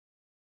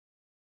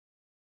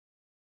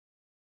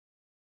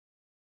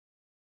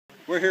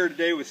We're here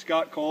today with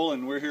Scott Cole,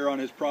 and we're here on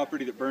his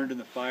property that burned in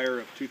the fire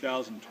of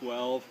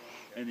 2012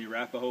 and the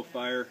Arapahoe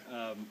fire.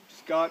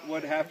 Scott,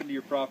 what happened to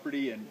your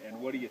property, and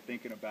what are you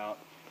thinking about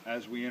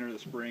as we enter the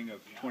spring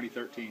of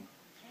 2013?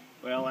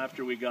 Well,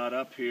 after we got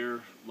up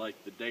here,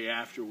 like the day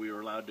after we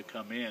were allowed to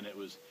come in, it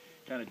was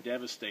kind of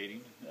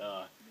devastating,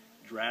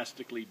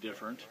 drastically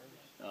different.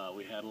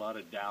 We had a lot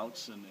of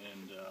doubts and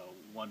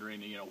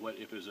wondering, what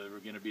if it was ever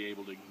going to be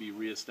able to be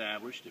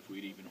reestablished, if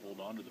we'd even hold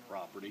on to the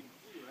property.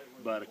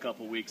 But a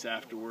couple weeks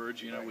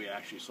afterwards, we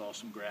actually saw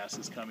some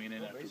grasses coming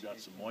in after we got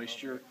some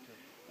moisture,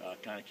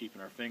 kind of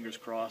keeping our fingers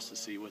crossed to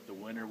see what the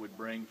winter would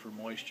bring for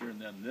moisture. And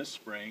then this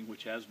spring,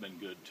 which has been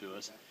good to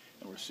us,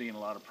 and we're seeing a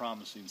lot of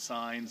promising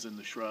signs in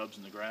the shrubs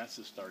and the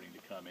grasses starting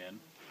to come in.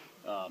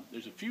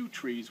 There's a few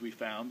trees we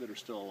found that are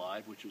still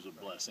alive, which was a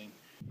blessing.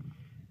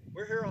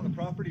 We're here on the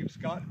property of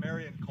Scott and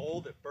Marion Cole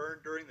that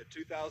burned during the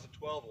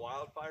 2012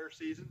 wildfire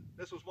season.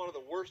 This was one of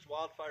the worst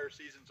wildfire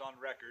seasons on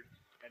record,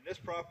 and this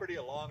property,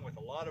 along with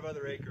a lot of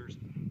other acres,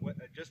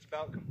 just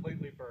about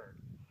completely burned.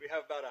 We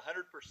have about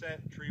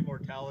 100% tree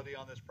mortality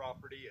on this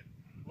property, and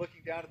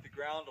looking down at the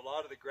ground, a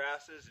lot of the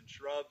grasses and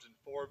shrubs and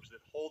forbs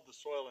that hold the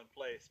soil in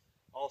place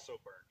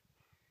also burned.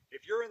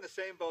 If you're in the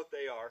same boat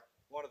they are,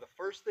 one of the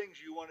first things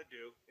you want to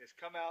do is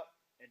come out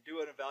and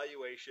do an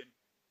evaluation,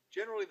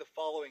 generally the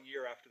following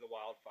year after the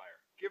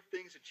wildfire. Give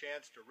things a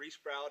chance to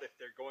resprout if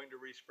they're going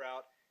to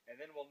resprout, and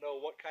then we'll know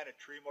what kind of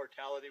tree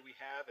mortality we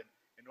have and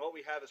what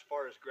we have as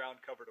far as ground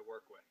cover to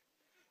work with.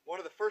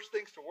 One of the first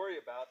things to worry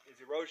about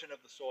is erosion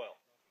of the soil.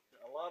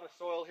 A lot of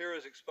soil here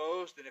is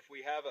exposed, and if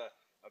we have a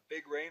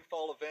big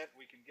rainfall event,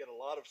 we can get a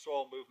lot of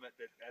soil movement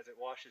as it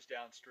washes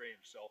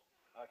downstream. So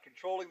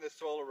controlling this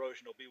soil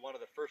erosion will be one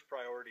of the first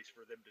priorities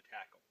for them to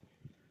tackle.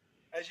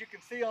 As you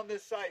can see on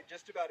this site,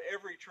 just about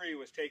every tree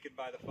was taken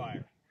by the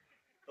fire.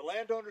 The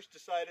landowners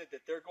decided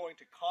that they're going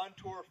to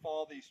contour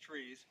fall these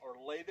trees or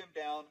lay them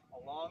down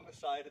along the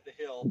side of the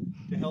hill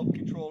to help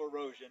control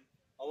erosion,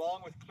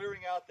 along with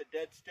clearing out the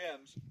dead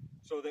stems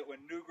so that when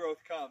new growth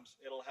comes,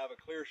 it'll have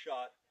a clear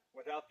shot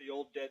without the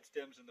old dead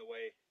stems in the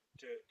way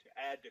to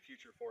add to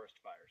future forest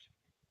fires.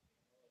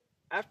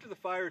 After the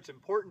fire, it's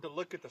important to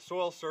look at the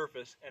soil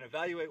surface and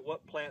evaluate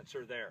what plants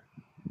are there.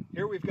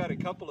 Here we've got a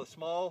couple of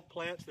small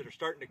plants that are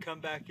starting to come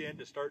back in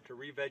to start to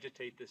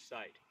revegetate this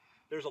site.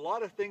 There's a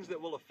lot of things that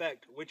will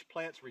affect which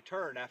plants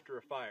return after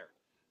a fire.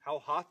 How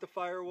hot the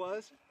fire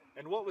was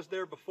and what was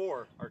there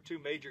before are two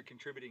major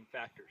contributing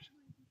factors.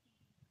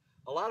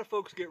 A lot of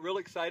folks get real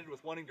excited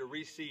with wanting to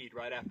reseed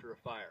right after a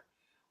fire.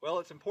 Well,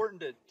 it's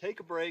important to take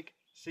a break,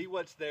 see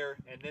what's there,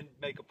 and then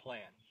make a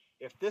plan.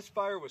 If this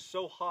fire was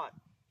so hot,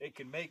 it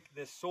can make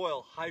this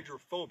soil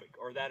hydrophobic,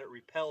 or that it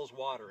repels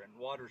water and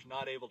water's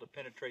not able to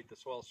penetrate the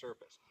soil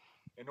surface.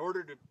 In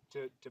order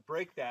to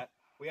break that,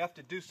 we have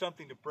to do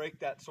something to break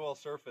that soil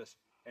surface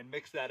and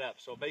mix that up.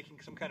 So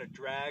making some kind of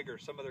drag or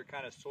some other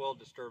kind of soil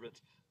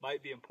disturbance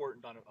might be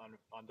important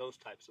on those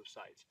types of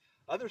sites.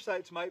 Other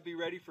sites might be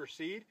ready for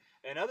seed,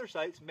 and other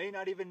sites may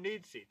not even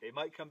need seed. They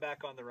might come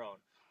back on their own.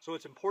 So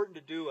it's important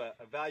to do an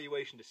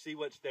evaluation to see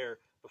what's there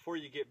before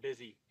you get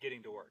busy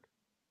getting to work.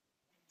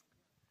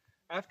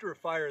 After a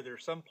fire, there are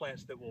some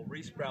plants that will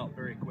resprout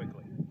very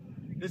quickly.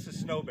 This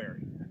is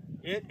snowberry.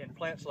 It and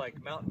plants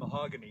like mountain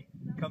mahogany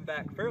come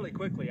back fairly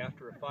quickly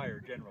after a fire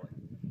generally.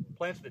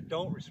 Plants that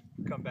don't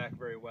come back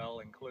very well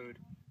include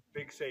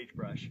big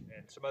sagebrush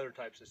and some other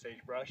types of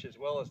sagebrush, as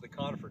well as the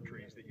conifer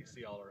trees that you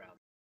see all around.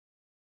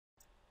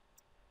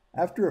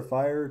 After a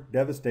fire,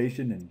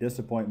 devastation and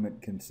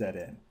disappointment can set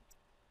in.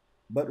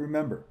 But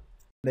remember,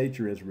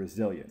 nature is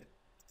resilient,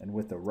 and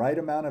with the right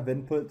amount of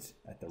inputs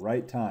at the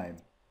right time,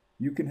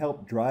 you can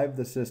help drive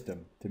the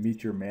system to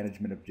meet your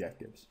management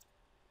objectives.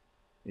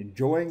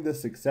 Enjoying the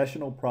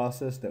successional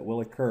process that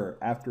will occur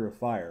after a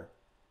fire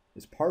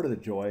is part of the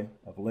joy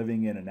of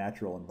living in a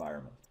natural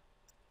environment.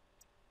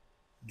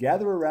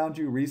 Gather around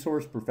you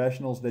resource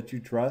professionals that you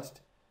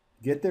trust,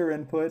 get their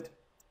input,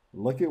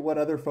 look at what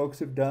other folks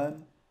have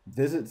done,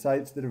 visit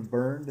sites that have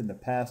burned in the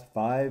past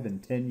 5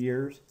 and 10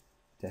 years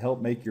to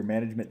help make your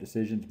management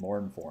decisions more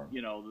informed.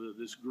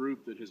 This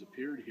group that has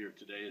appeared here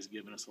today has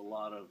given us a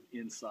lot of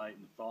insight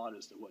and thought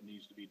as to what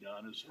needs to be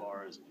done as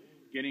far as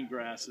getting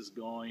grasses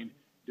going,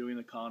 doing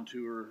the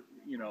contour,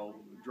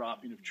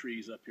 dropping of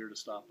trees up here to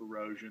stop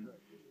erosion,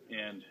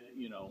 and,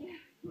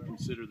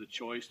 consider the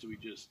choice. Do we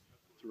just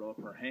throw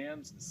up our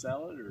hands and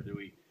sell it, or do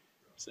we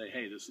say,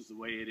 hey, this is the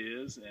way it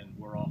is, and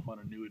we're off on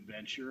a new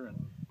adventure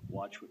and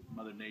watch what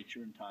Mother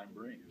Nature and time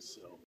brings?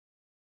 So